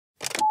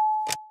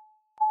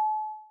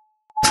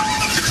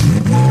In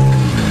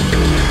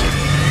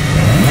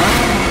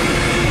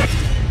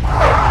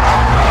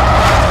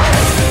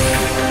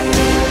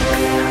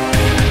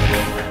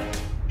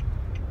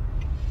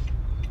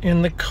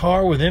the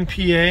car with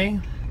MPA,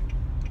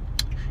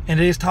 and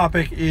today's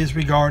topic is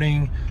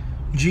regarding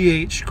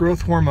GH,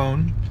 growth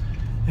hormone,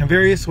 and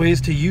various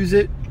ways to use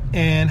it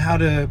and how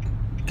to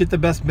get the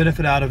best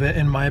benefit out of it,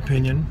 in my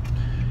opinion,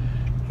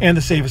 and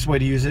the safest way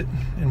to use it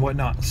and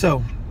whatnot.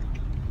 So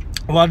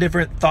a lot of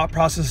different thought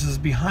processes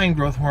behind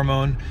growth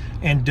hormone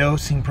and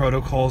dosing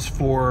protocols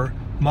for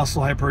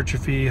muscle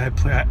hypertrophy,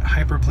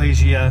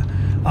 hyperplasia,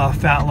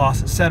 fat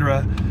loss,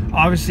 etc.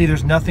 Obviously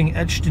there's nothing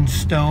etched in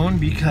stone,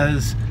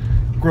 because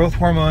growth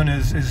hormone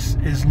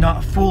is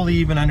not fully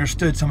even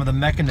understood, some of the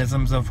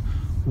mechanisms of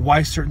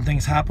why certain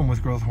things happen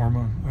with growth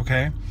hormone,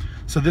 okay?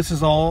 So this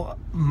is all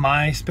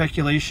my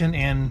speculation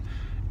and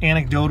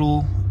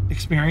anecdotal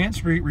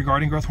experience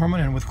regarding growth hormone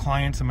and with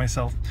clients and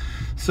myself.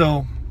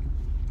 So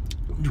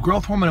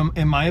growth hormone,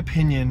 in my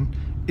opinion,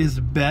 is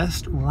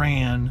best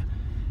ran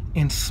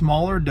in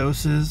smaller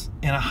doses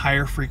in a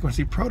higher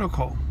frequency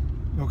protocol,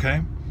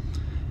 okay?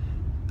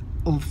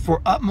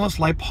 For utmost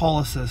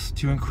lipolysis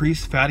to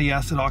increase fatty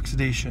acid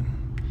oxidation,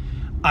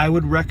 I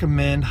would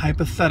recommend,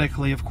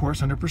 hypothetically, of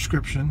course, under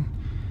prescription,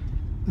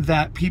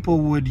 that people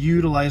would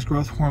utilize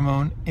growth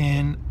hormone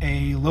in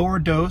a lower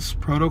dose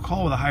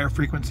protocol with a higher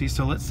frequency.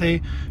 So let's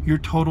say your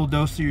total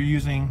dose that you're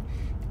using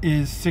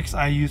is 6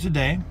 IUs a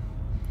day.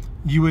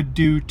 You would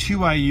do 2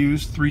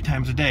 IUs 3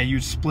 times a day.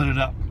 You'd split it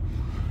up.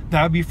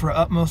 That would be for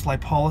utmost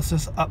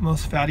lipolysis,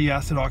 utmost fatty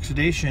acid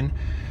oxidation.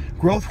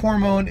 Growth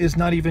hormone is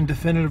not even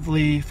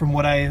definitively, from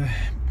what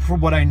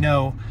I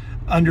know,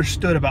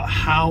 understood about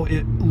how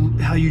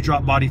you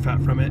drop body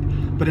fat from it,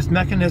 but its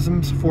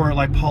mechanisms for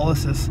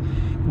lipolysis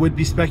would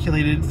be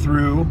speculated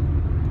through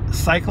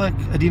cyclic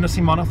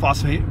adenosine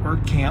monophosphate, or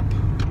CAMP,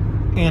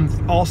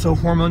 and also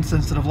hormone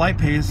sensitive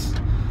lipase,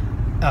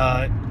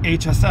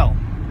 HSL.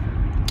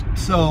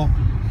 So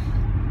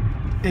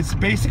it's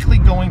basically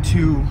going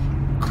to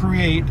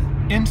create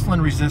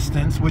insulin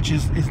resistance, which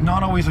is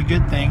not always a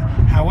good thing.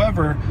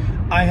 However,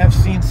 I have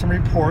seen some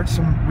reports,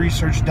 some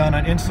research done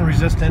on insulin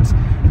resistance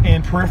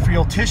in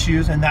peripheral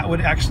tissues, and that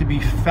would actually be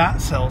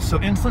fat cells. So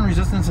insulin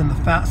resistance in the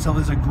fat cell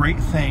is a great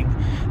thing.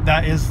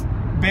 That is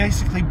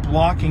basically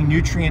blocking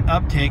nutrient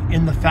uptake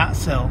in the fat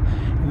cell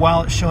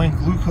while it's showing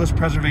glucose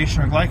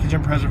preservation or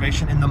glycogen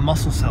preservation in the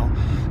muscle cell.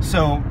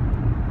 So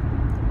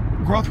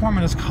growth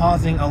hormone is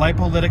causing a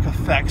lipolytic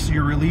effect, so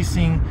you're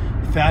releasing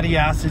fatty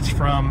acids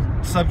from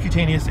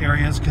subcutaneous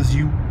areas, because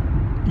you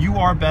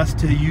are best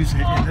to use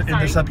it in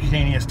the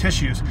subcutaneous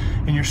tissues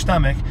in your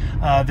stomach.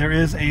 There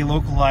is a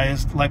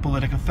localized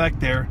lipolytic effect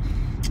there,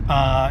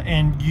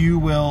 and you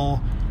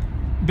will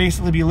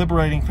basically be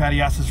liberating fatty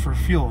acids for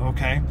fuel,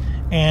 okay?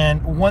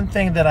 And one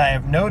thing that I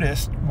have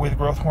noticed with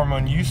growth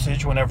hormone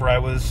usage whenever I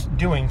was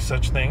doing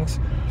such things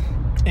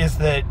is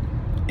that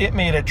it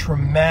made a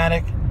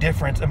dramatic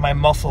difference in my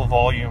muscle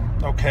volume,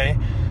 okay?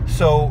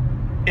 So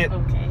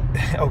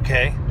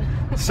okay.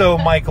 So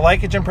my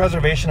glycogen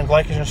preservation and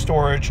glycogen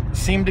storage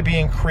seemed to be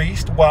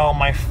increased, while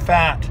my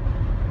fat,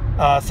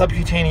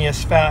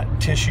 subcutaneous fat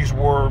tissues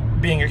were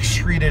being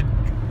excreted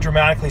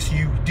dramatically. So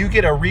you do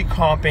get a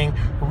recomping,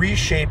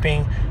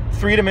 reshaping,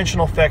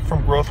 three-dimensional effect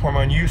from growth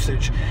hormone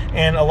usage.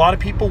 And a lot of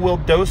people will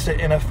dose it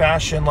in a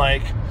fashion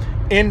like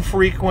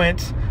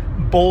infrequent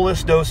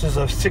bolus doses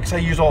of 6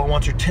 IUs all at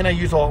once or 10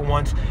 IUs all at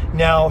once.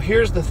 Now,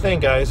 here's the thing,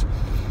 guys.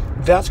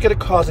 That's going to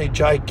cause a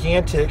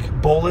gigantic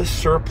bolus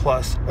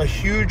surplus, a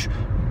huge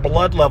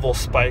blood level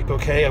spike,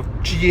 okay, of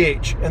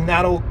GH, and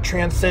that'll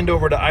transcend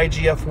over to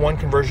IGF-1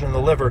 conversion in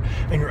the liver,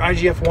 and your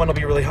IGF-1 will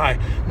be really high.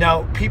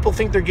 Now, people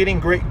think they're getting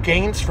great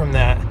gains from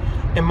that.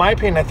 In my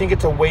opinion, I think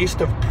it's a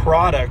waste of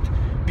product,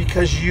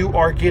 because you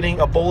are getting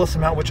a bolus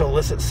amount which will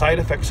elicit side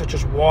effects such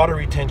as water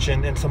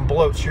retention and some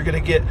bloats. You're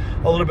going to get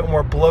a little bit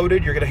more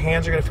bloated. Your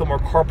hands are going to feel more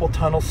carpal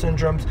tunnel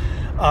syndromes.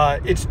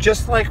 It's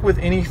just like with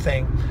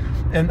anything.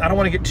 And I don't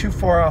want to get too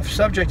far off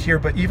subject here,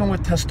 but even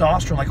with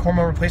testosterone, like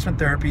hormone replacement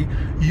therapy,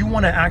 you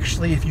want to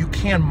actually, if you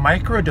can,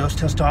 microdose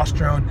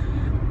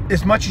testosterone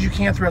as much as you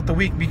can throughout the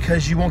week,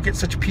 because you won't get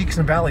such peaks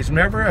and valleys.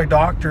 Whenever a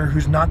doctor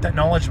who's not that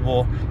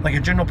knowledgeable, like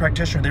a general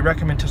practitioner, they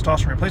recommend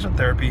testosterone replacement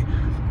therapy,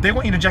 they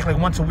want you to inject like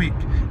once a week.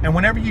 And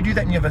whenever you do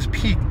that and you have a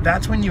peak,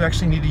 that's when you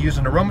actually need to use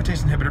an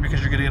aromatase inhibitor,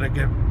 because you're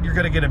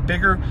going to get a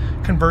bigger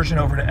conversion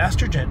over to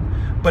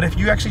estrogen. But if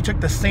you actually took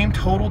the same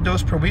total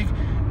dose per week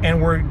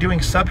and we're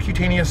doing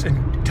subcutaneous and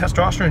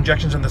testosterone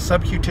injections in the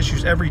subcu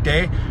tissues every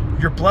day,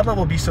 your blood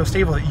level will be so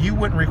stable that you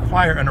wouldn't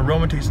require an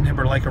aromatase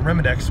inhibitor like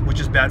Arimidex, which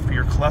is bad for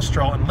your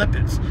cholesterol and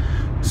lipids.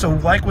 So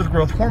like with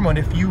growth hormone,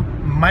 if you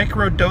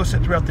microdose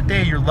it throughout the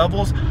day, your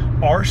levels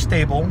are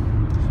stable,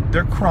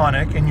 they're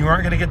chronic, and you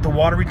aren't going to get the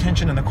water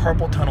retention and the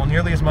carpal tunnel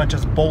nearly as much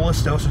as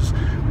bolus doses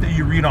that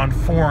you read on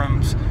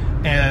forums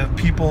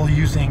people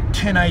using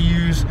 10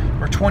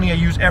 IUs or 20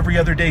 IUs every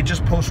other day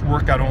just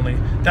post-workout only.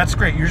 That's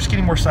great. You're just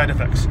getting more side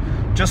effects.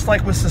 Just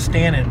like with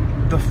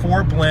cystanin, the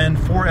 4-blend,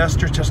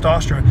 4-ester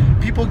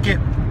testosterone, people get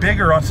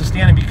bigger on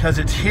cystanin because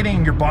it's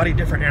hitting your body at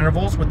different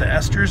intervals with the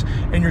esters,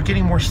 and you're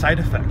getting more side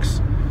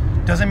effects.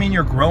 Doesn't mean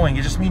you're growing.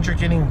 It just means you're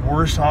getting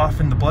worse off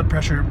in the blood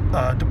pressure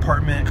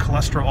department,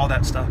 cholesterol, all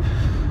that stuff.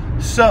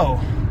 So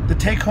the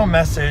take-home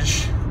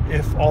message,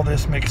 if all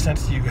this makes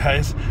sense to you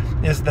guys,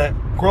 is that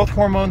growth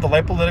hormone, the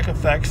lipolytic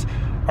effects,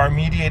 are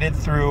mediated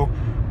through,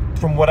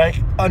 from what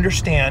I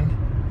understand,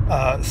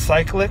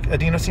 cyclic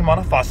adenosine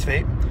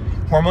monophosphate,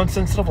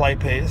 hormone-sensitive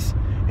lipase,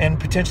 and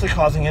potentially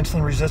causing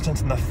insulin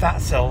resistance in the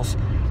fat cells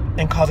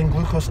and causing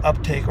glucose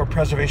uptake or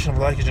preservation of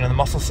glycogen in the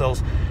muscle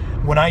cells.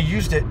 When I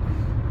used it,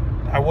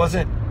 I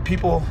wasn't,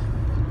 people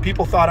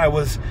thought I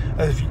was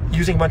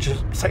using a bunch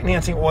of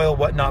site-enhancing oil,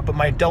 whatnot, but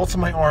my delts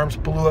in my arms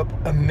blew up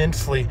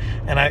immensely,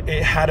 and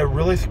it had a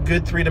really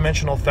good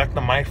 3-dimensional effect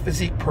on my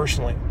physique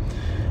personally.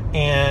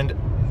 And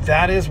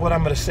that is what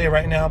I'm going to say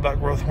right now about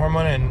growth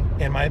hormone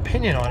and my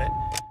opinion on it.